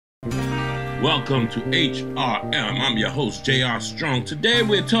Welcome to HRM. I'm your host, J.R. Strong. Today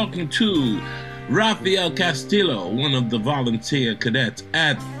we're talking to Raphael Castillo, one of the volunteer cadets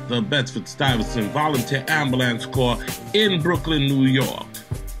at the Bedford Stuyvesant Volunteer Ambulance Corps in Brooklyn, New York.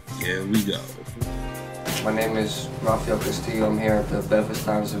 Here we go. My name is Raphael Castillo. I'm here at the Bedford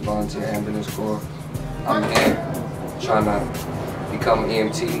Stuyvesant Volunteer Ambulance Corps. I'm here trying to become an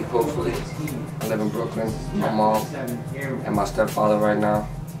EMT, hopefully. I live in Brooklyn. My mom and my stepfather right now.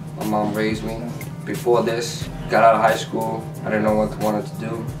 My mom raised me. Before this, got out of high school. I didn't know what I wanted to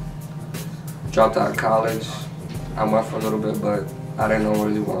do. Dropped out of college. I went for a little bit, but I didn't know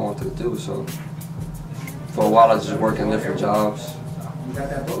really what I wanted to do. So for a while, I was just working different jobs,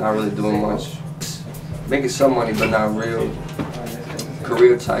 not really doing much. Making some money, but not real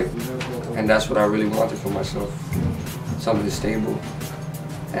career type. And that's what I really wanted for myself. Something stable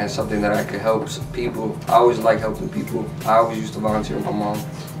and something that I could help people. I always like helping people. I always used to volunteer with my mom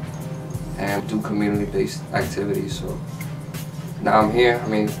and do community-based activities. So now I'm here. I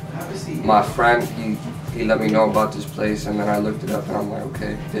mean, my friend, he let me know about this place, and then I looked it up, and I'm like,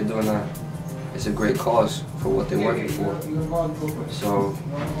 okay, they're doing it's a great cause for what they're working for. So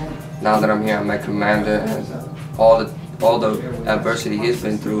now that I'm here, I met Commander, and all the adversity he's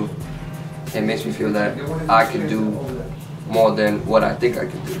been through, it makes me feel that I could do more than what I think I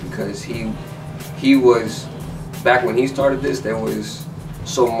could do, because he was, back when he started this, there was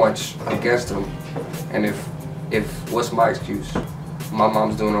so much against him. And if what's my excuse? My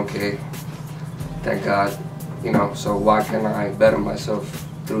mom's doing okay, thank God, you know, so why can't I better myself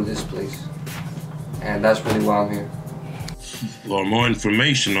through this place? And that's really why I'm here. For more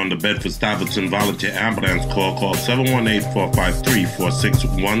information on the Bedford Stuyvesant Volunteer Ambulance Corps, call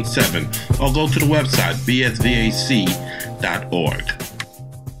 718-453-4617 or go to the website bsvac.org.